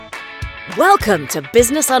Welcome to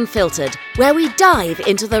Business Unfiltered, where we dive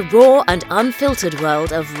into the raw and unfiltered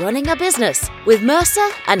world of running a business with Mercer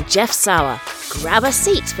and Jeff Sauer. Grab a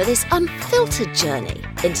seat for this unfiltered journey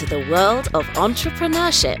into the world of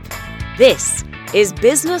entrepreneurship. This is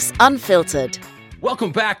Business Unfiltered.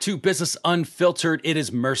 Welcome back to Business Unfiltered. It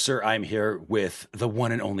is Mercer. I'm here with the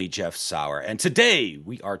one and only Jeff Sauer. And today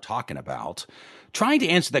we are talking about trying to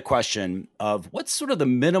answer the question of what's sort of the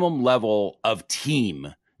minimum level of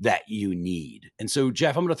team that you need. And so,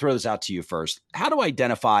 Jeff, I'm going to throw this out to you first. How do I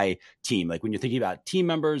identify team? Like when you're thinking about team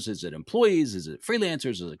members, is it employees? Is it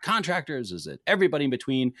freelancers? Is it contractors? Is it everybody in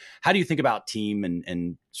between? How do you think about team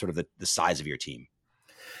and sort of the size of your team?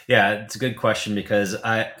 Yeah, it's a good question because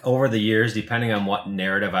over the years, depending on what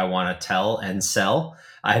narrative I want to tell and sell,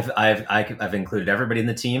 I've included everybody in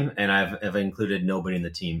the team and I've included nobody in the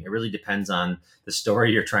team. It really depends on the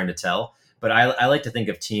story you're trying to tell. But I like to think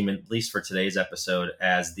of team, at least for today's episode,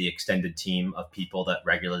 as the extended team of people that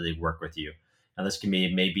regularly work with you. Now, this can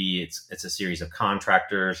be maybe it's a series of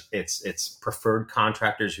contractors, it's preferred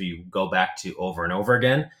contractors who you go back to over and over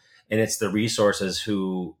again, and it's the resources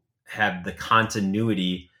who have the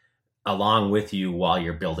continuity along with you while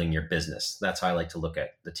you're building your business. That's how I like to look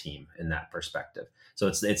at the team in that perspective. So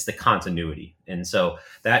it's the continuity, and so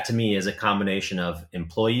that to me is a combination of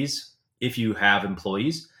employees, if you have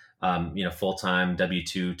employees. Full-time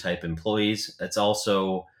W-2 type employees. It's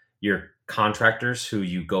also your contractors who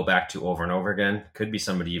you go back to over and over again. Could be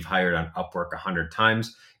somebody you've hired on Upwork 100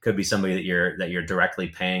 times. Could be somebody that you're directly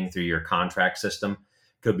paying through your contract system.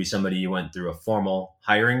 Could be somebody you went through a formal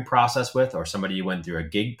hiring process with, or somebody you went through a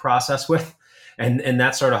gig process with. And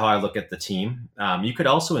that's sort of how I look at the team. You could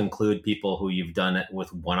also include people who you've done it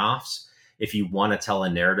with one-offs if you want to tell a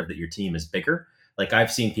narrative that your team is bigger. Like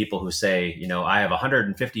I've seen people who say, I have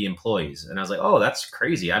 150 employees. And I was like, oh, that's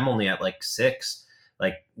crazy. I'm only at like 6.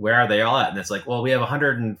 Like, where are they all at? And it's like, well, we have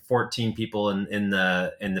 114 people in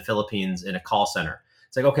the Philippines in a call center.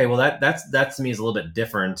 It's like, okay, well, that to me is a little bit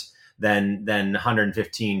different than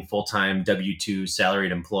 115 full-time W-2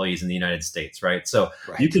 salaried employees in the United States, right? So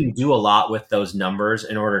You can do a lot with those numbers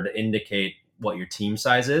in order to indicate what your team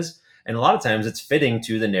size is. And a lot of times it's fitting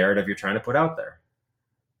to the narrative you're trying to put out there.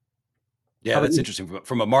 Yeah, that's interesting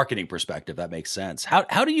from a marketing perspective. That makes sense.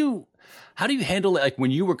 How do you handle it? Like when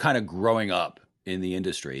you were kind of growing up in the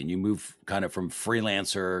industry and you move kind of from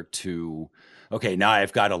freelancer to, okay, now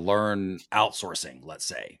I've got to learn outsourcing, let's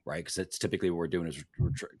say, right? Because that's typically what we're doing is we're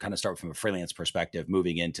kind of start from a freelance perspective,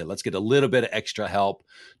 moving into let's get a little bit of extra help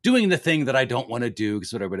doing the thing that I don't want to do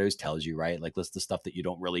because what everybody always tells you, right? Like that's the stuff that you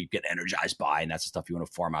don't really get energized by, and that's the stuff you want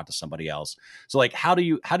to farm out to somebody else. So like, how did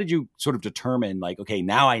you sort of determine like, okay,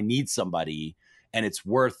 now I need somebody and it's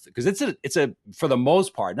worth, because it's a for the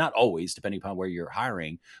most part, not always, depending upon where you're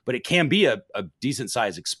hiring, but it can be a decent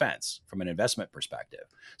size expense from an investment perspective.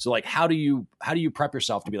 So like, how do you prep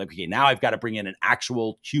yourself to be like, okay, now I've got to bring in an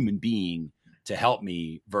actual human being to help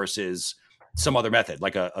me versus some other method,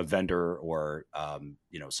 like a vendor or,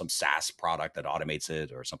 some SaaS product that automates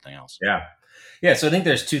it or something else. Yeah. So I think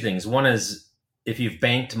there's two things. One is if you've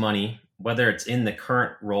banked money, whether it's in the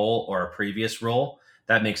current role or a previous role,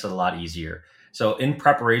 that makes it a lot easier. So in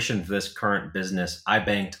preparation for this current business, I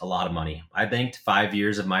banked a lot of money. I banked 5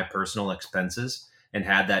 years of my personal expenses and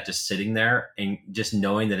had that just sitting there and just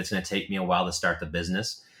knowing that it's going to take me a while to start the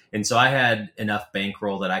business. And so I had enough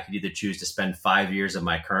bankroll that I could either choose to spend 5 years of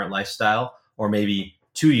my current lifestyle or maybe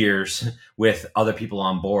 2 years with other people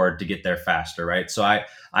on board to get there faster, right? So I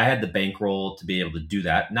had the bankroll to be able to do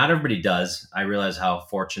that. Not everybody does. I realize how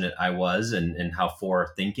fortunate I was and how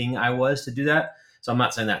forward-thinking I was to do that. So I'm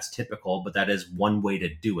not saying that's typical, but that is one way to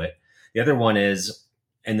do it. The other one is,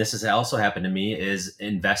 and this has also happened to me, is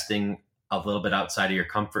investing a little bit outside of your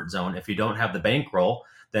comfort zone. If you don't have the bankroll,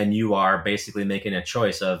 then you are basically making a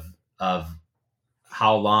choice of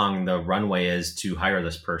how long the runway is to hire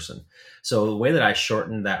this person. So the way that I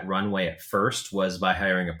shortened that runway at first was by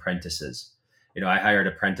hiring apprentices. I hired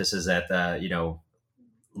apprentices at the,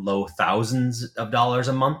 low thousands of dollars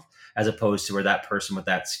a month, as opposed to where that person with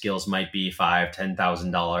that skills might be $5,000,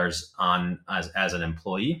 $10,000 on as an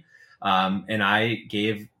employee. And I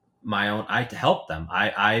gave my own, I helped them.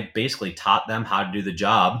 I basically taught them how to do the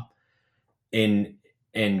job and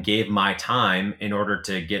gave my time in order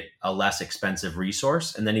to get a less expensive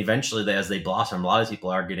resource. And then eventually, as they blossom, a lot of people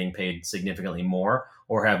are getting paid significantly more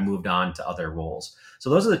or have moved on to other roles. So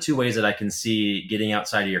those are the two ways that I can see getting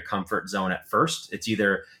outside of your comfort zone at first. It's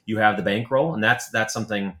either you have the bankroll, and that's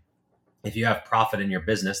something. If you have profit in your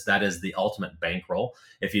business, that is the ultimate bankroll.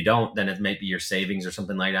 If you don't, then it may be your savings or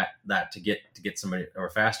something like that to get somebody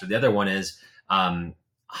or faster. The other one is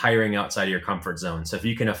hiring outside of your comfort zone. So if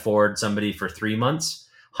you can afford somebody for 3 months,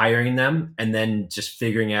 hiring them, and then just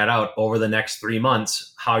figuring it out over the next 3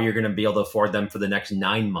 months, how you're going to be able to afford them for the next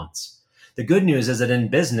 9 months. The good news is that in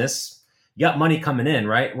business, you got money coming in,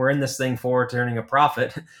 right? We're in this thing for turning a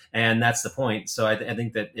profit, and that's the point. So I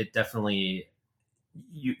think that it definitely,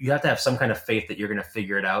 you have to have some kind of faith that you're going to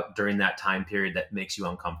figure it out during that time period that makes you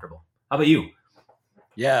uncomfortable. How about you?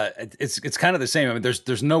 Yeah, it's kind of the same. I mean,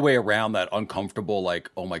 there's no way around that uncomfortable, like,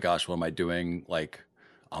 oh my gosh, what am I doing? Like,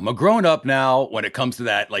 I'm a grown up now. When it comes to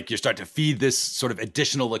that, like, you start to feed this sort of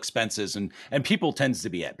additional expenses, and payroll tends to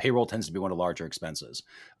be one of the larger expenses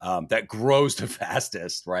that grows the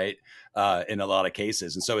fastest, right? In a lot of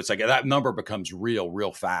cases, and so it's like that number becomes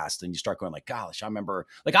real fast, and you start going like, gosh, I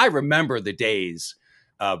remember the days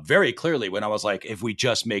very clearly when I was like, if we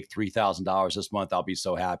just make $3,000 this month, I'll be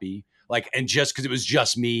so happy. Like, and just because it was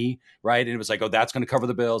just me, right? And it was like, oh, that's going to cover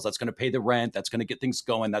the bills. That's going to pay the rent. That's going to get things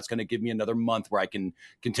going. That's going to give me another month where I can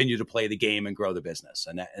continue to play the game and grow the business.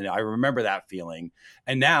 And I remember that feeling.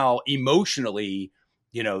 And now emotionally,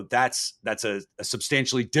 that's a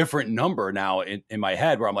substantially different number now in my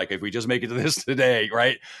head, where I'm like, if we just make it to this today,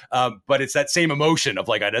 right? But it's that same emotion of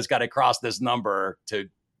like, I just got to cross this number to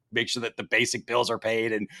make sure that the basic bills are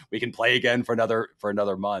paid and we can play again for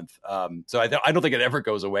another month. So I don't think it ever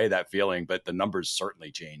goes away, that feeling, but the numbers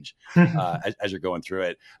certainly change as you're going through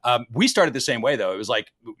it. We started the same way though. It was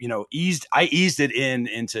like, I eased it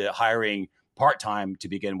into hiring part-time to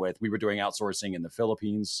begin with. We were doing outsourcing in the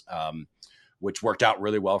Philippines, which worked out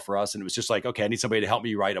really well for us. And it was just like, okay, I need somebody to help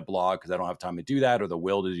me write a blog because I don't have time to do that or the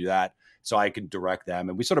will to do that. So I could direct them.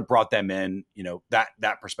 And we sort of brought them in,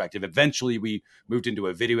 that perspective. Eventually we moved into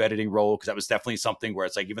a video editing role because that was definitely something where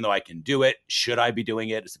it's like, even though I can do it, should I be doing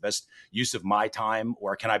it? It's the best use of my time,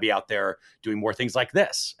 or can I be out there doing more things like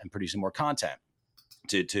this and producing more content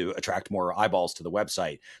to attract more eyeballs to the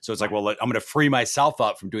website? So it's like, well, I'm going to free myself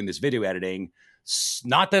up from doing this video editing.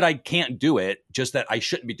 Not that I can't do it, just that I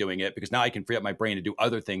shouldn't be doing it, because now I can free up my brain to do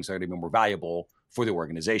other things that are going to be more valuable for the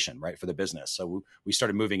organization, right? For the business. So we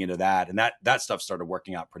started moving into that, and that stuff started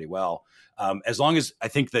working out pretty well. As long as, I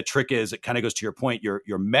think the trick is, it kind of goes to your point,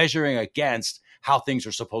 you're measuring against how things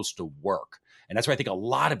are supposed to work. And that's why I think a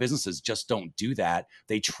lot of businesses just don't do that.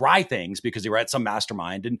 They try things because they were at some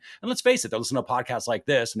mastermind, and let's face it, they listen to a podcast like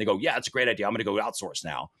this and they go, yeah, it's a great idea, I'm going to go outsource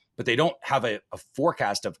now. But they don't have a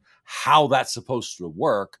forecast of how that's supposed to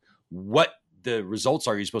work, what the results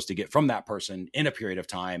are you're supposed to get from that person in a period of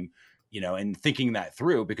time, and thinking that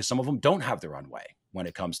through, because some of them don't have the runway when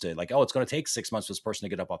it comes to like, oh, it's going to take 6 months for this person to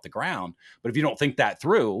get up off the ground. But if you don't think that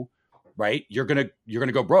through, right, you're going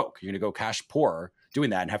to go broke. You're going to go cash poor doing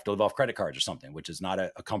that and have to live off credit cards or something, which is not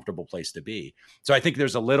a comfortable place to be. So I think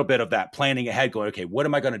there's a little bit of that planning ahead, going, okay, what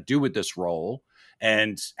am I going to do with this role?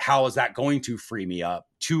 And how is that going to free me up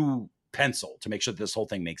to pencil to make sure that this whole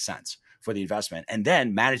thing makes sense for the investment? And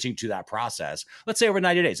then managing to that process, let's say over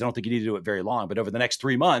 90 days. I don't think you need to do it very long, but over the next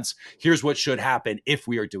 3 months, here's what should happen if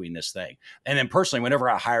we are doing this thing. And then personally, whenever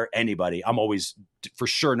I hire anybody, I'm always, for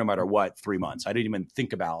sure, no matter what, 3 months. I didn't even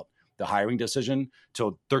think about the hiring decision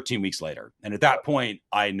till 13 weeks later. And at that point,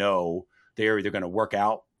 I know they're either going to work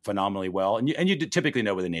out phenomenally well. And you typically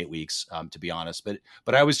know within 8 weeks, to be honest, but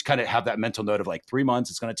I always kind of have that mental note of like 3 months,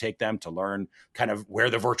 it's going to take them to learn kind of where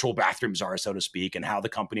the virtual bathrooms are, so to speak, and how the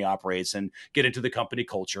company operates, and get into the company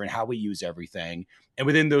culture and how we use everything. And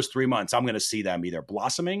within those 3 months, I'm going to see them either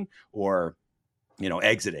blossoming or,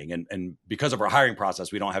 exiting. And because of our hiring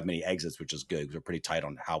process, we don't have many exits, which is good because we're pretty tight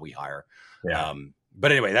on how we hire. Yeah.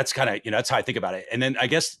 But anyway, that's kind of, that's how I think about it. And then I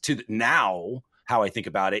guess now, how I think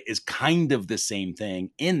about it is kind of the same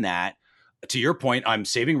thing, in that, to your point, I'm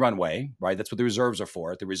saving runway, right? That's what the reserves are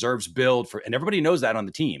for. The reserves build for, and everybody knows that on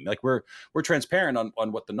the team. Like we're transparent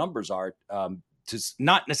on what the numbers are, to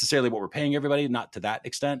not necessarily what we're paying everybody, not to that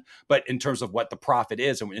extent, but in terms of what the profit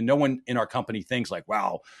is. And no one in our company thinks like,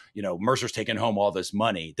 wow, Mercer's taking home all this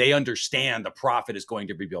money. They understand the profit is going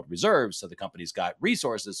to rebuild reserves. So the company's got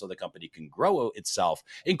resources so the company can grow itself,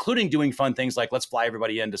 including doing fun things like, let's fly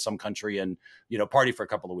everybody into some country and, party for a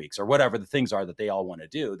couple of weeks, or whatever the things are that they all want to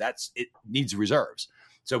do. It needs reserves.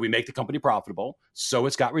 So we make the company profitable, so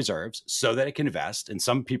it's got reserves so that it can invest. And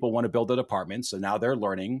some people want to build a department. So now they're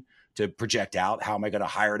learning to project out, how am I going to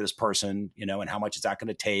hire this person, and how much is that going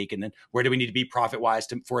to take? And then where do we need to be profit-wise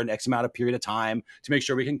for an X amount of period of time to make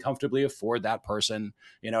sure we can comfortably afford that person,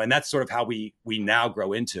 and that's sort of how we now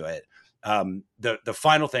grow into it. The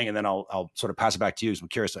final thing, and then I'll sort of pass it back to you, so I'm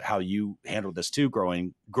curious how you handled this too,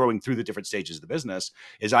 growing through the different stages of the business,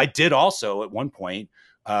 is I did also at one point,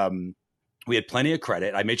 we had plenty of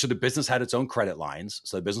credit. I made sure the business had its own credit lines.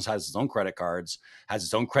 So the business has its own credit cards, has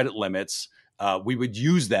its own credit limits. we would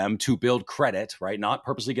use them to build credit, right? Not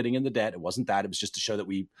purposely getting in the debt. It wasn't that. It was just to show that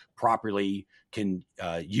we properly can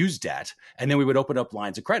use debt. And then we would open up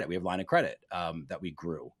lines of credit. We have line of credit that we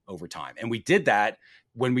grew over time. And we did that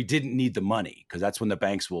when we didn't need the money, because that's when the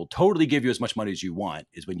banks will totally give you as much money as you want,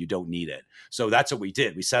 is when you don't need it. So that's what we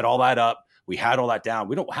did. We set all that up. We had all that down.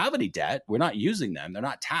 We don't have any debt. We're not using them. They're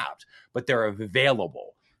not tapped, but they're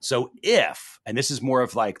available. So if, and this is more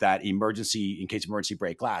of like that emergency, in case of emergency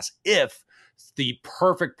break glass, if the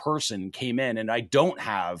perfect person came in and I don't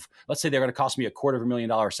have, let's say they're going to cost me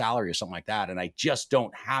 $250,000 salary or something like that, and I just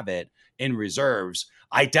don't have it in reserves,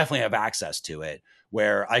 I definitely have access to it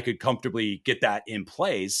where I could comfortably get that in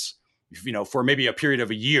place, for maybe a period of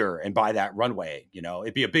a year and buy that runway.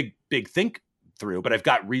 It'd be a big think through, but I've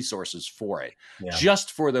got resources for it,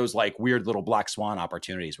 just for those like weird little black swan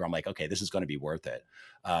opportunities where I'm like, okay, this is going to be worth it.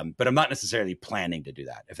 But I'm not necessarily planning to do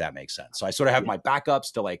that, if that makes sense. So I sort of have my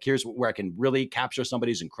backups to like, here's where I can really capture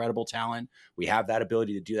somebody's incredible talent. We have that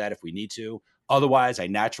ability to do that if we need to. Otherwise, I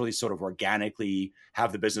naturally sort of organically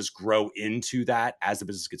have the business grow into that. As the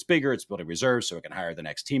business gets bigger, it's building reserves so it can hire the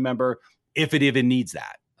next team member if it even needs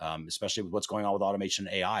that. Especially with what's going on with automation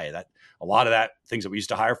and AI, that a lot of that things that we used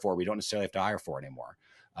to hire for, we don't necessarily have to hire for anymore.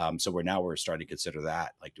 So we're starting to consider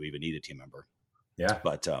that, like, do we even need a team member? Yeah.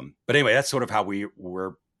 But anyway, that's sort of how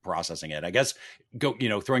we're processing it. I guess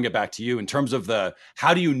throwing it back to you in terms of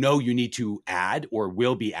how do you know you need to add or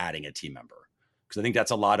will be adding a team member? Because I think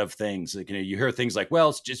that's a lot of things. Like, you hear things like, well,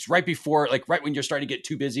 it's just right before, like right when you're starting to get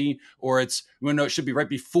too busy, or it should be right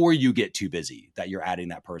before you get too busy that you're adding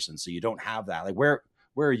that person. So you don't have that. Like where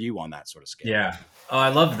are you on that sort of scale? Yeah. Oh, I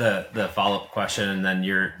love the follow-up question. And then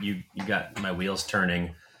you got my wheels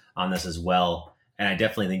turning on this as well. And I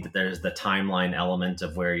definitely think that there's the timeline element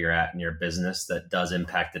of where you're at in your business that does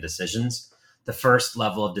impact the decisions. The first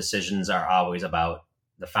level of decisions are always about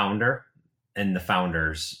the founder and the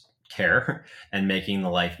founder's care and making the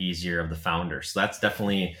life easier of the founder. So that's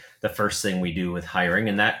definitely the first thing we do with hiring.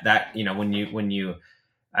 And that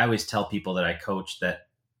I always tell people that I coach that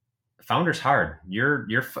founder's hard. You're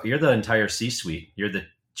the entire C-suite. You're the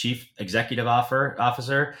chief executive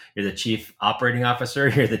officer. You're the chief operating officer.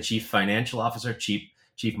 You're the chief financial officer, chief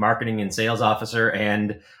marketing and sales officer,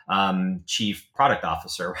 and chief product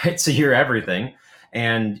officer. Right. So you're everything.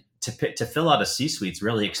 And to fill out a C-suite is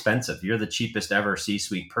really expensive. You're the cheapest ever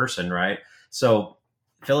C-suite person. Right. So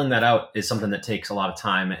filling that out is something that takes a lot of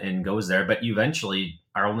time and goes there. But you eventually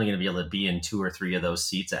are only going to be able to be in 2 or 3 of those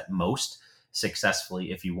seats at most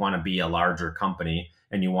successfully if you want to be a larger company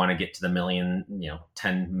and you want to get to the $10 million,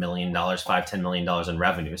 $10 million in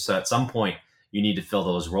revenue. So at some point you need to fill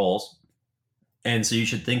those roles. And so you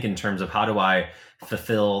should think in terms of, how do I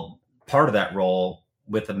fulfill part of that role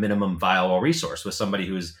with a minimum viable resource, with somebody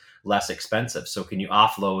who's less expensive? So can you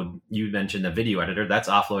offload, you mentioned the video editor, that's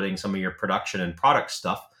offloading some of your production and product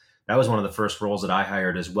stuff. That was one of the first roles that I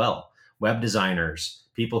hired as well. Web designers,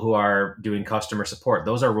 people who are doing customer support.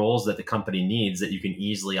 Those are roles that the company needs that you can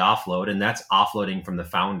easily offload, and that's offloading from the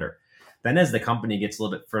founder. Then as the company gets a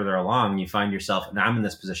little bit further along, you find yourself, and I'm in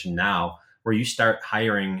this position now, where you start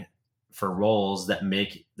hiring for roles that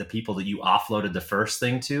make the people that you offloaded the first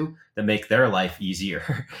thing to, that make their life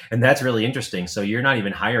easier. And that's really interesting. So you're not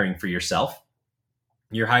even hiring for yourself.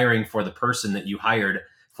 You're hiring for the person that you hired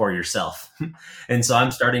for yourself. And so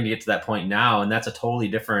I'm starting to get to that point now, and that's a totally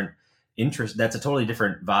different interest. That's a totally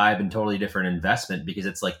different vibe and totally different investment, because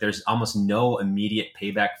it's like there's almost no immediate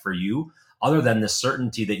payback for you other than the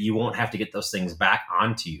certainty that you won't have to get those things back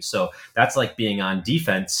onto you. So that's like being on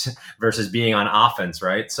defense versus being on offense,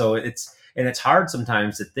 right? So it's hard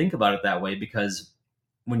sometimes to think about it that way, because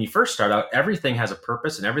when you first start out, everything has a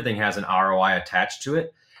purpose and everything has an ROI attached to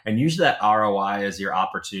it. And usually that ROI is your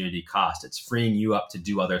opportunity cost. It's freeing you up to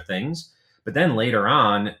do other things. But then later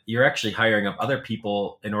on, you're actually hiring up other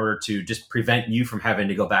people in order to just prevent you from having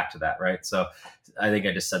to go back to that, right? So I think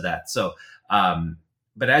I just said that. So,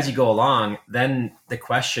 but as you go along, then the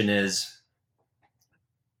question is,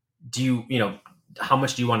 how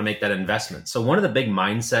much do you want to make that investment? So one of the big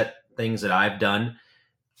mindset things that I've done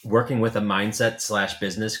working with a mindset /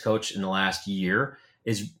 business coach in the last year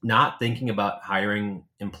is not thinking about hiring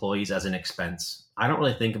employees as an expense. I don't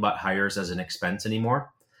really think about hires as an expense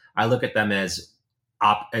anymore. I look at them as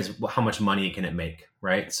how much money can it make,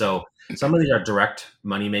 right? So some of these are direct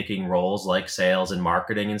money making roles like sales and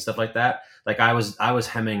marketing and stuff like that. Like I was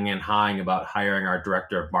hemming and hawing about hiring our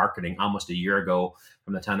director of marketing almost a year ago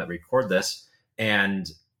from the time that we record this.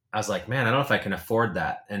 And I was like, man, I don't know if I can afford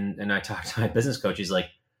that. And I talked to my business coach. He's like,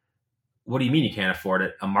 what do you mean you can't afford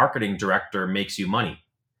it? A marketing director makes you money.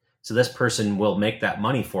 So this person will make that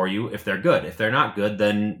money for you if they're good. If they're not good,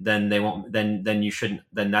 then they won't. Then you shouldn't.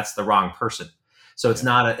 Then that's the wrong person. So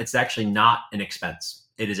it's actually not an expense.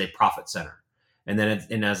 It is a profit center. And then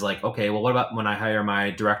and as like, okay, well, what about when I hire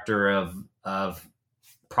my director of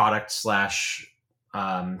product /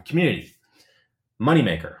 community?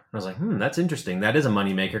 Moneymaker. I was like, that's interesting. That is a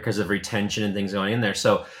moneymaker because of retention and things going in there.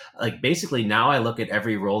 So like basically now I look at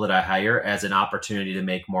every role that I hire as an opportunity to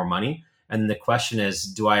make more money. And the question is,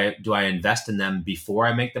 do I invest in them before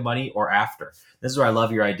I make the money or after? This is where I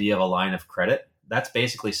love your idea of a line of credit. That's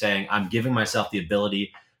basically saying I'm giving myself the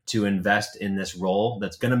ability to invest in this role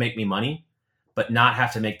that's going to make me money, but not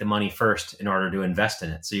have to make the money first in order to invest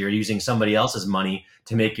in it. So you're using somebody else's money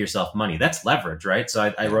to make yourself money. That's leverage, right?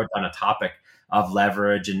 So I wrote down a topic of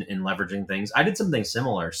leverage and leveraging things. I did something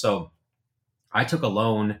similar. So I took a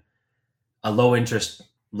loan, a low interest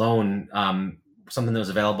loan, something that was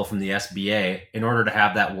available from the SBA in order to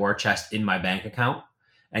have that war chest in my bank account.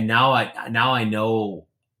 And now I know,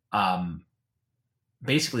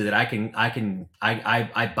 basically that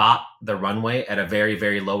I bought the runway at a very,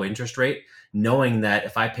 very low interest rate, knowing that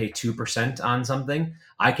if I pay 2% on something,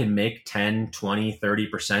 I can make 10, 20,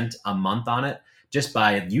 30% a month on it just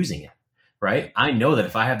by using it. Right. I know that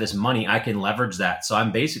if I have this money, I can leverage that. So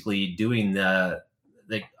I'm basically doing the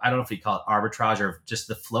I don't know if you call it arbitrage or just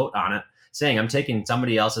the float on it, saying I'm taking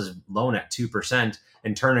somebody else's loan at 2%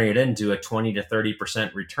 and turning it into a 20 to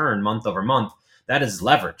 30% return month over month. That is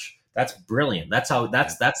leverage. That's brilliant. That's like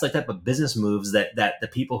the type of business moves that the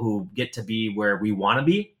people who get to be where we want to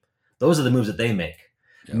be, those are the moves that they make.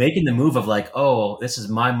 Yep. Making the move of like, oh, this is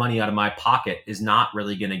my money out of my pocket is not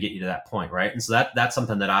really going to get you to that point. Right. And so that's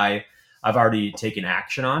something that I've already taken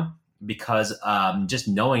action on, because just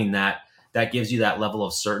knowing that gives you that level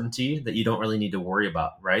of certainty that you don't really need to worry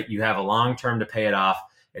about, right? You have a long term to pay it off.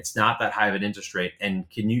 It's not that high of an interest rate. And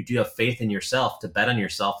do you have faith in yourself to bet on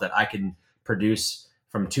yourself that I can produce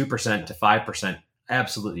from 2% to 5%?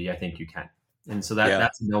 Absolutely, I think you can. And so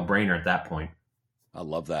that's a no brainer at that point. I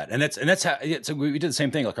love that. And that's how, so we did the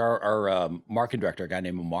same thing. Like our marketing director, a guy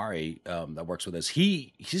named Omari, that works with us.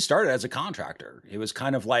 He started as a contractor. It was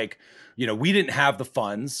kind of like, we didn't have the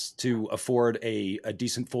funds to afford a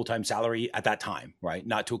decent full-time salary at that time, right?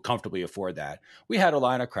 Not to comfortably afford that. We had a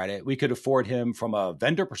line of credit. We could afford him from a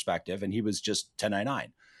vendor perspective, and he was just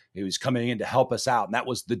 1099. He was coming in to help us out, and that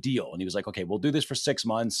was the deal. And he was like, okay, we'll do this for 6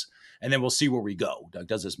 months, and then we'll see where we go.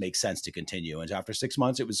 Does this make sense to continue? And after 6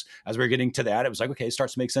 months, it was, as we were getting to that, it was like, okay, it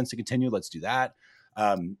starts to make sense to continue. Let's do that.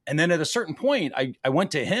 And then at a certain point, I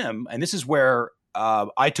went to him, and this is where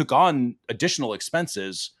I took on additional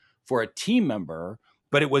expenses for a team member,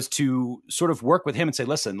 but it was to sort of work with him and say,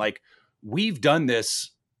 listen, like, we've done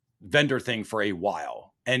this vendor thing for a while.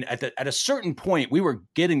 And at a certain point, we were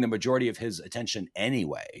getting the majority of his attention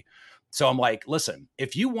anyway. So I'm like, listen,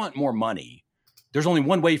 if you want more money, there's only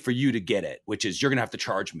one way for you to get it, which is you're going to have to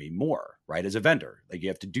charge me more, right? As a vendor, like you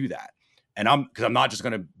have to do that. And because I'm not just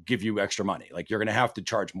going to give you extra money. Like you're going to have to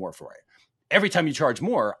charge more for it. Every time you charge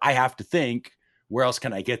more, I have to think, where else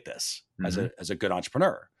can I get this as a good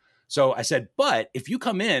entrepreneur? So I said, but if you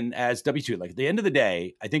come in as W-2, like at the end of the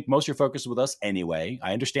day, I think most of your focus is with us anyway.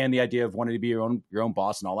 I understand the idea of wanting to be your own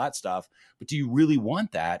boss and all that stuff, but do you really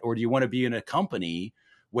want that? Or do you want to be in a company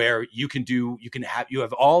where you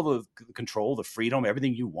have all the control, the freedom,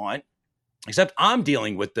 everything you want? Except I'm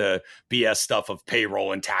dealing with the BS stuff of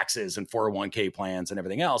payroll and taxes and 401k plans and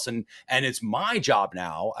everything else. And it's my job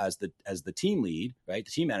now as the team lead, right? The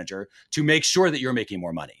team manager, to make sure that you're making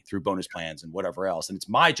more money through bonus plans and whatever else. And it's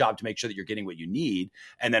my job to make sure that you're getting what you need.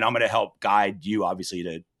 And then I'm going to help guide you,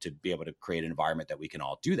 obviously, to be able to create an environment that we can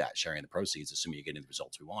all do that, sharing the proceeds, assuming you're getting the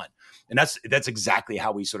results we want. And that's exactly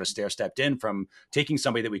how we sort of stair-stepped in from taking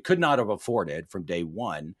somebody that we could not have afforded from day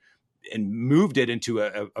one and moved it into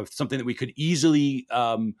a something that we could easily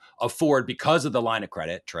afford because of the line of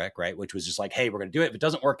credit trick, right? Which was just like, hey, we're going to do it. If it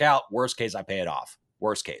doesn't work out, worst case, I pay it off.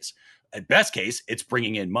 Worst case. At best case, it's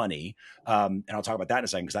bringing in money. And I'll talk about that in a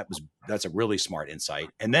second, because that's a really smart insight.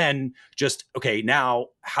 And then just, okay, now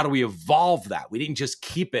how do we evolve that? We didn't just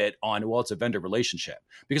keep it on, well, it's a vendor relationship,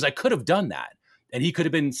 because I could have done that. And he could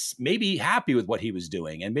have been maybe happy with what he was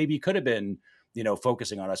doing. And maybe he could have been,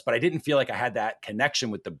 focusing on us, but I didn't feel like I had that connection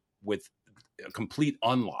with a complete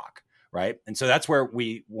unlock. Right. And so that's where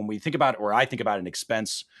when we think about it, or I think about an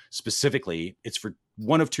expense specifically, it's for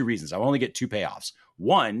one of two reasons. I only get two payoffs.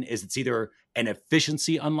 One is it's either an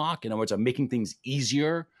efficiency unlock. In other words, I'm making things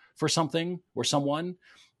easier for something or someone,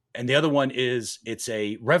 And the other one is it's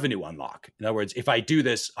a revenue unlock. In other words, if I do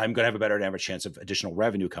this, I'm going to have a better average chance of additional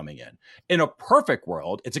revenue coming in. In a perfect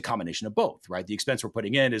world, it's a combination of both, right? The expense we're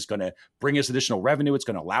putting in is going to bring us additional revenue. It's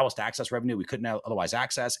going to allow us to access revenue we couldn't otherwise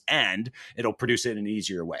access, and it'll produce it in an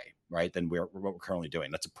easier way, right, than what we're currently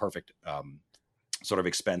doing. That's a perfect sort of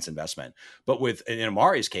expense investment. But in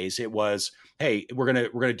Amari's case, it was, hey, we're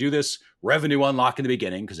gonna do this revenue unlock in the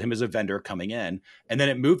beginning because him as a vendor coming in, and then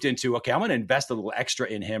it moved into, okay, I'm going to invest a little extra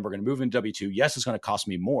in him. We're going to move into W-2. Yes, it's going to cost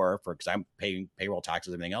me more because I'm paying payroll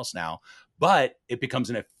taxes, everything else now, but it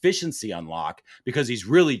becomes an efficiency unlock because he's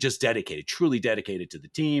really just truly dedicated to the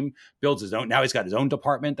team, builds his own. Now he's got his own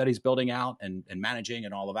department that he's building out and managing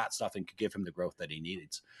and all of that stuff, and could give him the growth that he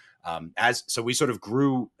needs. So we sort of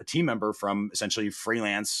grew a team member from essentially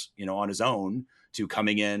freelance, on his own to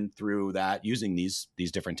coming in through that using these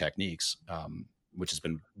different techniques, which has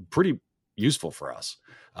been pretty useful for us.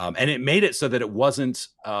 And it made it so that it wasn't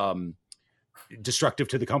destructive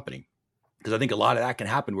to the company. Because I think a lot of that can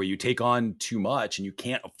happen where you take on too much and you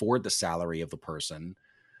can't afford the salary of the person.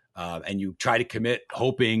 And you try to commit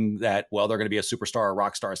hoping that, well, they're going to be a superstar or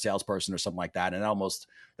rock star salesperson or something like that. And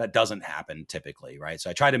that doesn't happen typically, right? So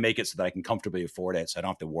I try to make it so that I can comfortably afford it. So I don't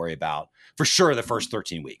have to worry about, for sure, the first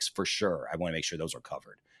 13 weeks, for sure. I want to make sure those are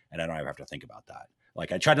covered. And I don't ever have to think about that.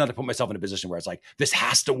 Like I try not to put myself in a position where it's like, this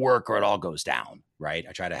has to work or it all goes down, right?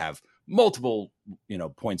 I try to have multiple,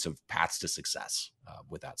 points of paths to success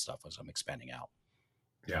with that stuff as I'm expanding out.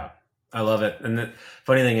 Yeah. I love it. And the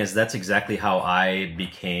funny thing is that's exactly how I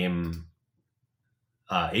became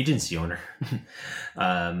agency owner.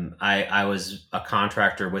 I was a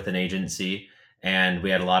contractor with an agency and we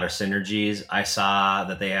had a lot of synergies. I saw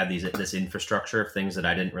that they had this infrastructure of things that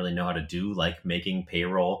I didn't really know how to do, like making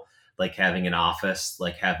payroll, like having an office,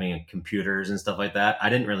 like having computers and stuff like that. I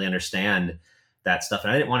didn't really understand that stuff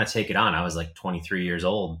and I didn't want to take it on. I was like 23 years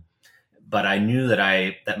old. But I knew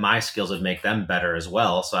that my skills would make them better as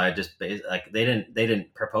well. So I just they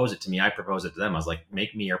didn't propose it to me. I proposed it to them. I was like,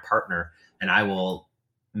 make me your partner and I will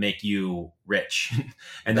make you rich.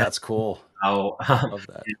 And that's cool. How I love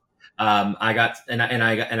that. I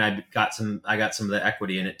got some of the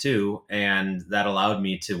equity in it too. And that allowed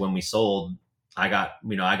me to, when we sold, I got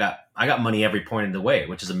money every point of the way,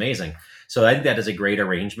 which is amazing. So I think that is a great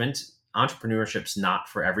arrangement. Entrepreneurship's not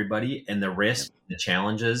for everybody, and the risk, the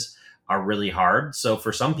challenges are really hard. So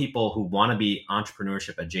for some people who want to be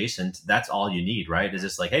entrepreneurship adjacent, that's all you need, right? Is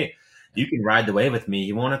just like, hey, you can ride the wave with me.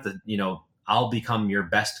 You won't have to, I'll become your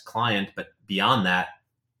best client, but beyond that,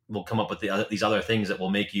 we'll come up with these other things that will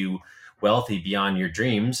make you wealthy beyond your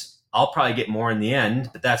dreams. I'll probably get more in the end,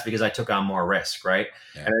 but that's because I took on more risk, right?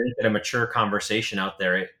 Yeah. And I think that a mature conversation out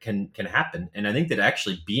there, it can happen. And I think that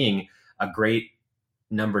actually being a great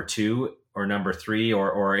number 2 or number 3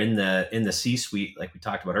 or in the C-suite, like we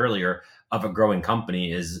talked about earlier, of a growing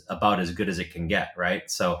company is about as good as it can get, right?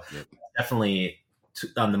 So definitely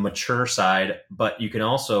on the mature side, but you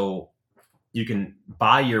can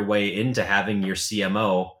buy your way into having your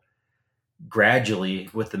CMO gradually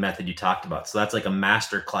with the method you talked about. So that's like a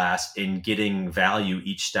master class in getting value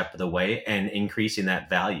each step of the way and increasing that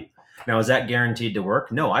value. Now, is that guaranteed to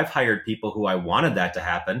work? No, I've hired people who I wanted that to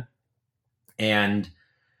happen and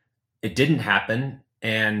it didn't happen.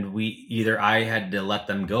 And I had to let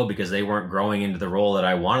them go because they weren't growing into the role that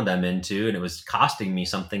I wanted them into. And it was costing me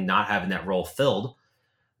something not having that role filled.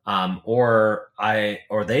 Or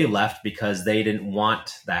they left because they didn't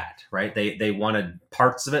want that, right? They wanted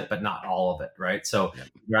parts of it, but not all of it. Right. So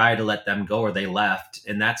I had to let them go or they left,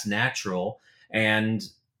 and that's natural. And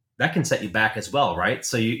that can set you back as well. Right.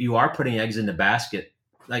 So you are putting eggs in the basket.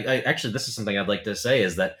 Actually, this is something I'd like to say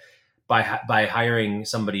is that by hiring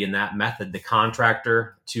somebody in that method, the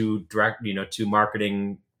contractor to direct, to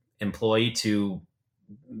marketing employee to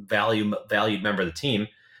valued member of the team,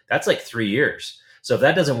 that's like 3 years. So if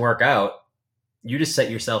that doesn't work out, you just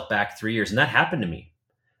set yourself back 3 years. And that happened to me.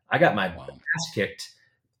 I got my ass kicked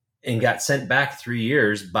and got sent back 3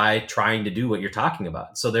 years by trying to do what you're talking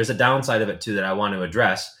about. So there's a downside of it too that I want to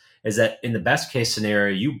address, is that in the best case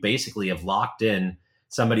scenario, you basically have locked in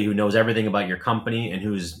somebody who knows everything about your company and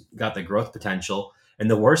who's got the growth potential. In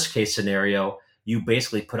the worst case scenario, you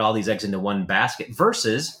basically put all these eggs into one basket,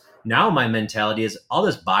 versus now my mentality is I'll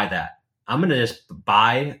just buy that. I'm going to just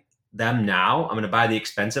buy them now. I'm going to buy the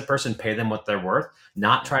expensive person, pay them what they're worth,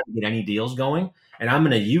 not try to get any deals going. And I'm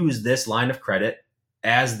going to use this line of credit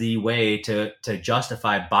as the way to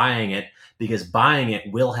justify buying it, because buying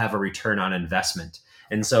it will have a return on investment.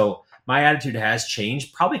 And so my attitude has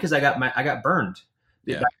changed, probably because I got burned.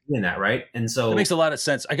 In that, right? And so it makes a lot of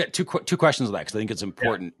sense. I got two questions on that because I think it's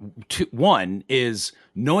important. One is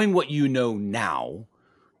knowing what you know now.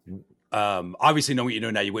 obviously knowing what you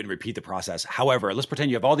know now, you wouldn't repeat the process. However, let's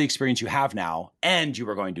pretend you have all the experience you have now and you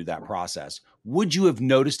were going to do that process. Would you have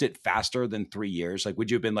noticed it faster than 3 years? Like,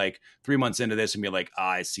 would you have been like 3 months into this and be like,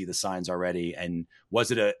 I see the signs already? And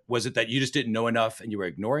was it that you just didn't know enough and you were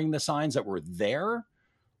ignoring the signs that were there?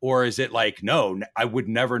 Or is it like, no, I would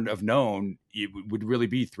never have known it would really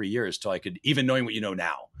be 3 years till I could, even knowing what you know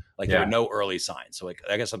now, like there were no early signs. So like,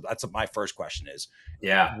 I guess that's my first question is,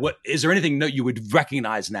 what, is there anything that you would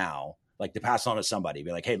recognize now, like to pass on to somebody,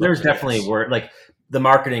 be like, hey, look, there's definitely word, like the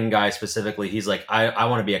marketing guy specifically, he's like, I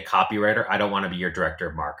want to be a copywriter. I don't want to be your director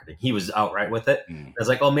of marketing. He was outright with it. I was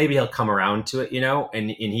like, oh, maybe he'll come around to it, and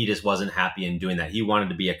he just wasn't happy in doing that. He wanted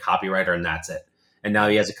to be a copywriter and that's it. And now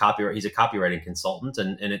he's a copywriting consultant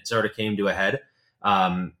and it sort of came to a head.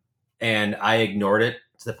 And I ignored it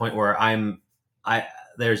to the point where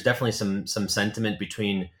there's definitely some sentiment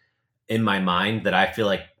in my mind that I feel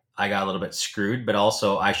like I got a little bit screwed, but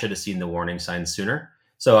also I should have seen the warning signs sooner.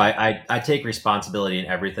 So I take responsibility in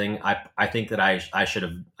everything. I think that I should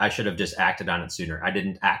have just acted on it sooner. I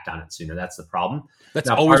didn't act on it sooner. That's the problem. That's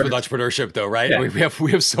now, always with entrepreneurship though, right? Yeah.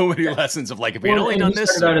 We have so many lessons of like, if we had only done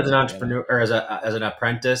this. Started out as an entrepreneur or as an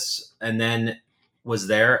apprentice, and then was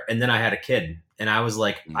there, and then I had a kid, and I was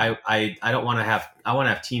like, I want to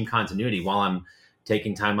have team continuity while I'm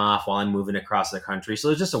taking time off, while I'm moving across the country. So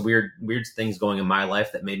there's just a weird things going in my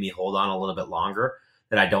life that made me hold on a little bit longer.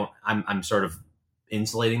 I'm sort of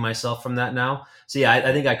insulating myself from that now. So yeah,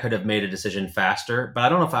 I think I could have made a decision faster, but I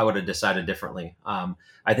don't know if I would have decided differently.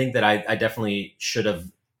 I think that I definitely should have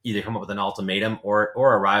either come up with an ultimatum or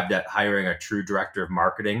arrived at hiring a true director of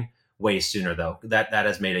marketing way sooner though. That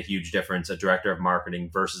has made a huge difference, a director of marketing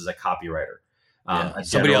versus a copywriter.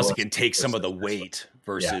 Somebody else can take some of the weight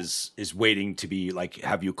versus is waiting to be like,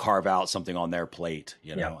 have you carve out something on their plate.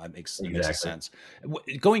 That makes sense.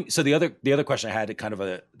 So the other question I had to kind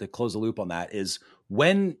of to close the loop on that is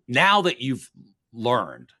now that you've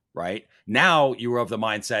learned, right? Now you were of the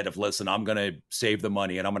mindset of, listen, I'm going to save the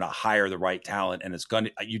money and I'm going to hire the right talent. And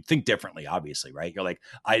you'd think differently, obviously, right? You're like,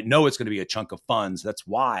 I know it's going to be a chunk of funds. That's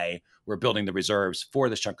why we're building the reserves for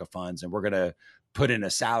this chunk of funds. And we're going to put in a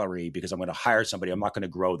salary because I'm going to hire somebody. I'm not going to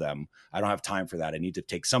grow them. I don't have time for that. I need to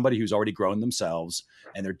take somebody who's already grown themselves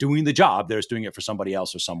and they're doing the job. They're just doing it for somebody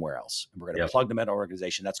else or somewhere else. And we're going to plug them in an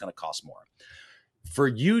organization. That's going to cost more. For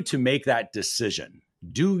you to make that decision,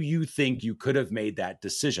 do you think you could have made that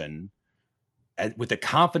decision with the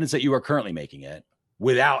confidence that you are currently making it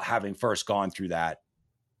without having first gone through that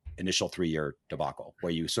initial 3-year debacle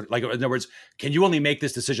where you sort of like, in other words, can you only make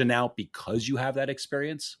this decision now because you have that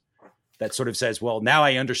experience that sort of says, well, now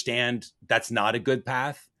I understand that's not a good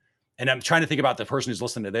path. And I'm trying to think about the person who's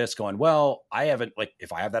listening to this going, well, I haven't, like,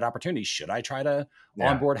 if I have that opportunity, should I try to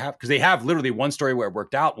onboard because they have literally one story where it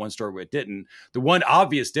worked out, one story where it didn't. The one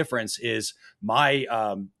obvious difference is my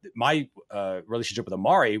relationship with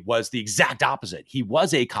Amari was the exact opposite. He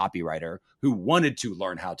was a copywriter who wanted to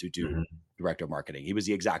learn how to do director of marketing. He was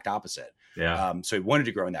the exact opposite. So he wanted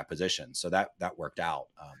to grow in that position. So that worked out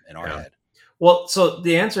in our head. Well, so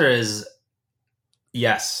the answer is,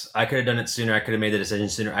 yes, I could have done it sooner. I could have made the decision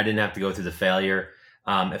sooner. I didn't have to go through the failure.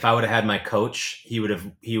 If I would have had my coach, he would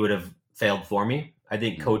have failed for me. I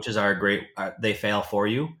think coaches are great. They fail for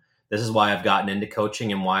you. This is why I've gotten into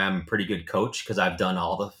coaching and why I'm a pretty good coach, because I've done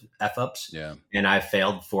all the F-ups and I've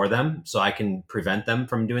failed for them. So I can prevent them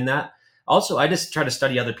from doing that. Also, I just try to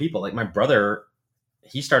study other people. Like my brother,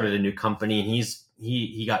 he started a new company and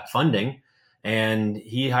he got funding. And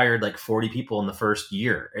he hired like 40 people in the first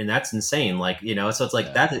year. And that's insane. Like, so it's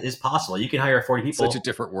like, that is possible. You can hire 40 people. Such a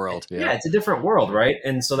different world. Yeah, it's a different world. Right.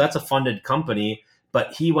 And so that's a funded company,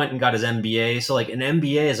 but he went and got his MBA. So like an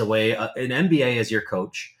MBA is an MBA is your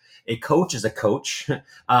coach. A coach is a coach.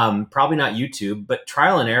 Probably not YouTube, but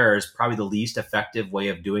trial and error is probably the least effective way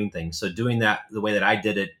of doing things. So doing that the way that I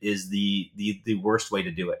did it is the worst way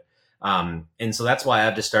to do it. And so that's why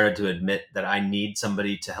I've just started to admit that I need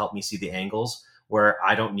somebody to help me see the angles where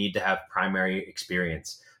I don't need to have primary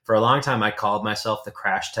experience. For a long time, I called myself the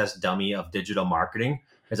crash test dummy of digital marketing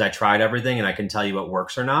because I tried everything and I can tell you what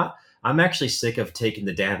works or not. I'm actually sick of taking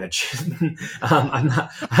the damage.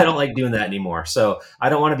 I don't like doing that anymore. So I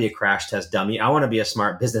don't want to be a crash test dummy. I want to be a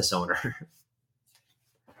smart business owner.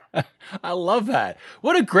 I love that.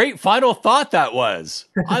 What a great final thought that was.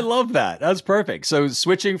 I love that. That's perfect. So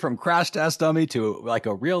switching from crash test dummy to like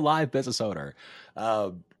a real live business owner.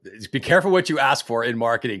 Be careful what you ask for in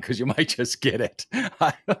marketing because you might just get it.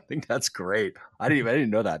 I think that's great. I didn't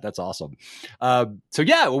know that. That's awesome. So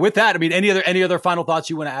yeah, well, with that, I mean, any other final thoughts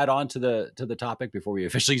you want to add on to the topic before we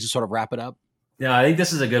officially just sort of wrap it up? Yeah, I think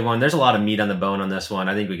this is a good one. There's a lot of meat on the bone on this one.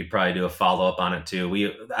 I think we could probably do a follow-up on it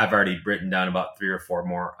too. I've already written down about 3 or 4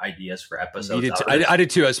 more ideas for episodes. I did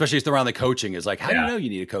too, especially around the coaching is like, how do you know you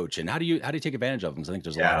need a coach, and how do you take advantage of them? Because I think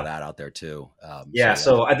there's a lot of that out there too.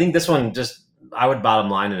 So I think this one I would bottom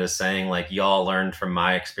line it as saying like y'all learned from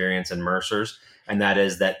my experience in Mercer's, and that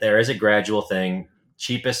is that there is a gradual thing.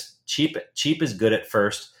 Cheap is good at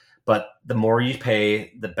first, but the more you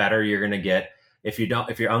pay, the better you're going to get. If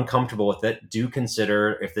you're uncomfortable with it, do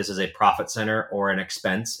consider if this is a profit center or an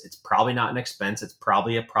expense. It's probably not an expense. It's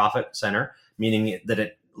probably a profit center, meaning that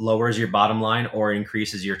it lowers your bottom line or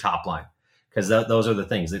increases your top line. Because those are the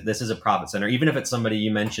things. This is a profit center. Even if it's somebody you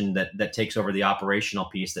mentioned that takes over the operational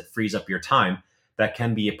piece, that frees up your time, that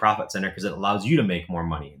can be a profit center because it allows you to make more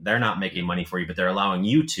money. They're not making money for you, but they're allowing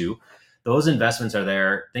you to. Those investments are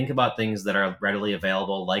there. Think about things that are readily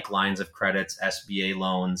available, like lines of credits, SBA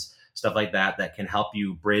loans, stuff like that can help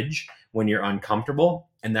you bridge when you're uncomfortable.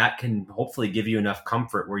 And that can hopefully give you enough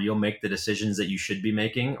comfort where you'll make the decisions that you should be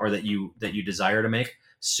making or that you desire to make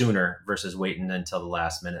sooner versus waiting until the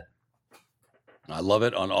last minute. I love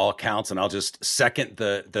it on all counts. And I'll just second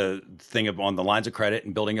the thing on the lines of credit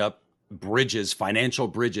and building up bridges, financial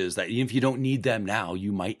bridges that even if you don't need them now,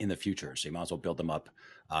 you might in the future. So you might as well build them up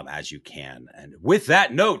as you can. And with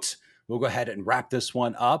that note, we'll go ahead and wrap this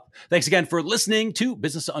one up. Thanks again for listening to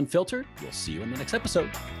Business Unfiltered. We'll see you in the next episode.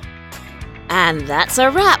 And that's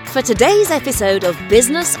a wrap for today's episode of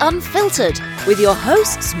Business Unfiltered with your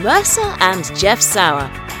hosts Mercer and Jeff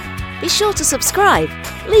Sauer. Be sure to subscribe,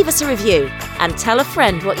 leave us a review, and tell a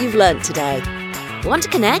friend what you've learned today. Want to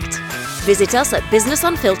connect? Visit us at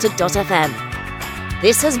businessunfiltered.fm.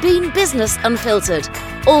 This has been Business Unfiltered,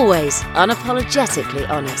 always unapologetically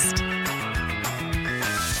honest.